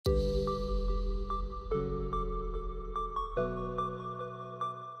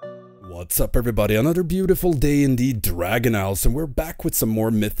What's up everybody, another beautiful day in the Dragon Isles, and we're back with some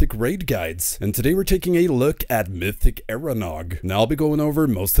more Mythic raid guides. And today we're taking a look at Mythic Eranog. Now I'll be going over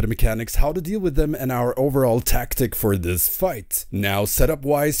most of the mechanics, how to deal with them, and our overall tactic for this fight. Now setup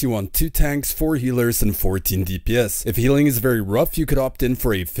wise, you want 2 tanks, 4 healers, and 14 DPS. If healing is very rough, you could opt in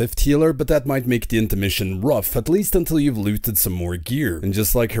for a 5th healer, but that might make the intermission rough, at least until you've looted some more gear. And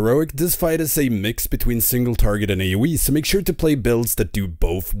just like Heroic, this fight is a mix between single target and AoE, so make sure to play builds that do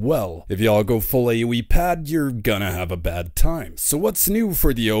both well. If y'all go full AoE pad, you're gonna have a bad time. So what's new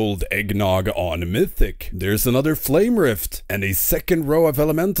for the old Eggnog on Mythic? There's another Flame Rift, and a second row of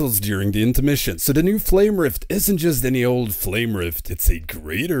elementals during the intermission. So the new Flame Rift isn't just any old Flame Rift, it's a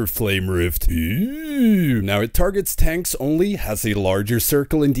greater Flame Rift. Ooh. Now it targets tanks only, has a larger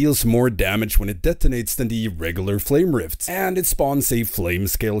circle, and deals more damage when it detonates than the regular Flame Rifts. And it spawns a Flame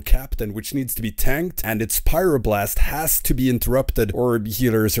Scale Captain, which needs to be tanked, and its Pyroblast has to be interrupted, or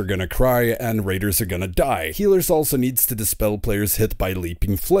healers are gonna cry and raiders are gonna die. Healers also needs to dispel players hit by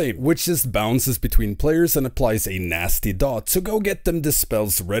Leaping Flame, which just bounces between players and applies a nasty dot, so go get them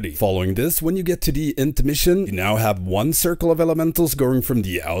dispels ready. Following this, when you get to the intermission, you now have 1 circle of elementals going from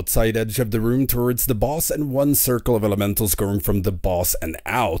the outside edge of the room towards the boss, and 1 circle of elementals going from the boss and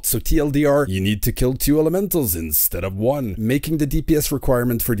out. So TLDR, you need to kill 2 elementals instead of 1, making the DPS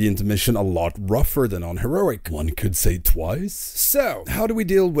requirement for the intermission a lot rougher than on Heroic. One could say twice. So, how do we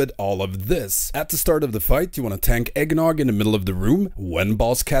deal with all of this? At the start of the fight, you want to tank Eggnog in the middle of the room. When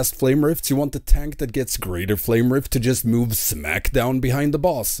boss cast Flame Rifts, you want the tank that gets greater Flame Rift to just move smack down behind the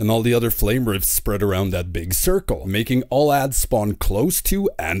boss, and all the other Flame Rifts spread around that big circle, making all adds spawn close to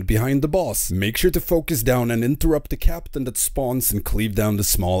and behind the boss. Make sure to focus down and interrupt the captain that spawns and cleave down the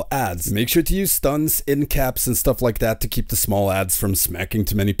small adds. Make sure to use stuns, in caps, and stuff like that to keep the small adds from smacking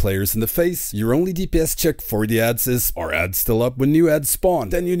too many players in the face. Your only DPS check for the adds is, are adds still up when new adds spawn?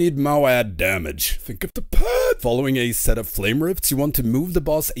 Then you need Mao add damage. Think of the pad! Following a set of Flame Rifts, you want to move the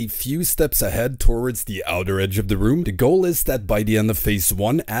boss a few steps ahead towards the outer edge of the room. The goal is that by the end of phase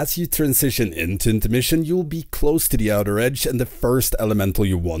 1, as you transition into intermission, you'll be close to the outer edge and the first elemental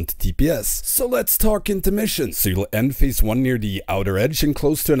you want DPS. So let's talk intermission. So you'll end phase 1 near the outer edge and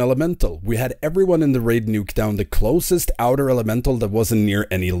close to an elemental. We had everyone in the raid nuke down the closest outer elemental that wasn't near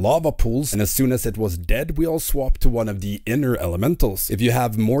any lava pools, and as soon as it was dead, we all swapped to one of the inner elementals. If you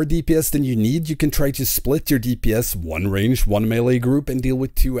have more DPS than you need, you can try to split your DPS 1 range, 1 melee group and deal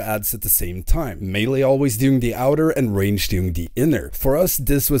with 2 adds at the same time. Melee always doing the outer and range doing the inner. For us,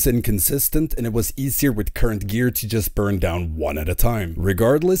 this was inconsistent and it was easier with current gear to just burn down 1 at a time.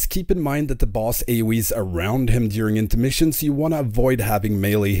 Regardless, keep in mind that the boss AoEs around him during intermission, so you want to avoid having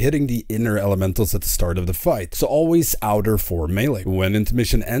melee hitting the inner elementals at the start of the fight. So always outer for melee. When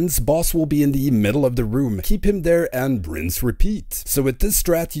intermission ends, boss will be in the middle of the room. Keep him there and rinse repeat. So with this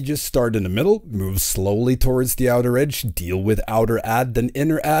strat, you just start in the middle, move slowly towards the outer edge, deal with outer add, then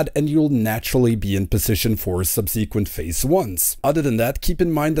inner add, and you'll naturally be in position for subsequent phase 1s. Other than that, keep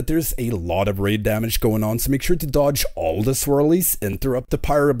in mind that there's a lot of raid damage going on, so make sure to dodge all the swirlies, interrupt the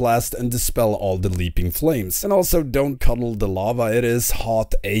pyroblast, and dispel all the leaping flames. And also don't cuddle the lava, it is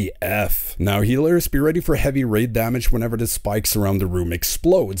hot AF. Now healers, be ready for heavy raid damage whenever the spikes around the room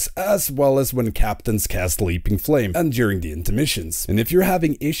explodes, as well as when captains cast leaping flame and during the intermissions. And if you're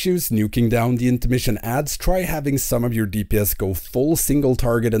having issues nuking down the intermission adds, try having some of your DPS go full single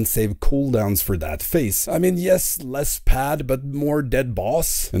target and save cooldowns for that phase. I mean, yes, less pad, but more dead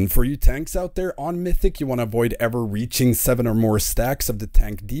boss. And for you tanks out there on Mythic, you want to avoid ever reaching 7 or more stacks of the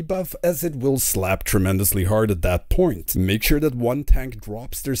tank debuff, as it will slap tremendously hard at that point. Make sure that 1 tank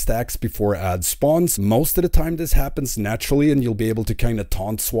drops their stacks before ad spawns. Most of the time this happens naturally and you'll be able to kind of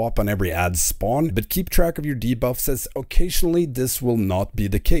taunt swap on every ad spawn, but keep track of your debuffs as occasionally this will not be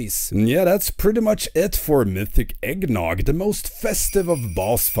the case. And yeah, that's pretty much it for Mythic Eggnog, the most festive of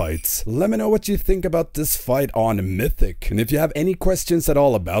boss fights. Let me know what you think about this fight on Mythic. And if you have any questions at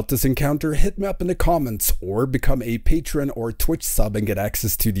all about this encounter, hit me up in the comments or become a patron or Twitch sub and get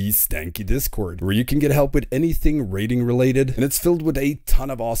access to the Stankie Discord, where you can get help with anything raiding related, and it's filled with a ton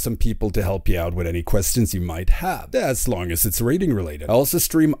of awesome people to help you out with any questions you might have, as long as it's raiding related. I also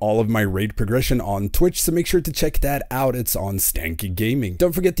stream all of my raid progression on Twitch, so make sure to check that out. It's on Stankie Gaming.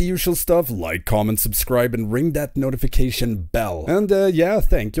 Don't forget the usual stuff, like, comment, subscribe, and ring that notification bell. And yeah,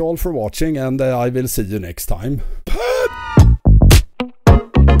 thank you all for watching, and I will see you next time.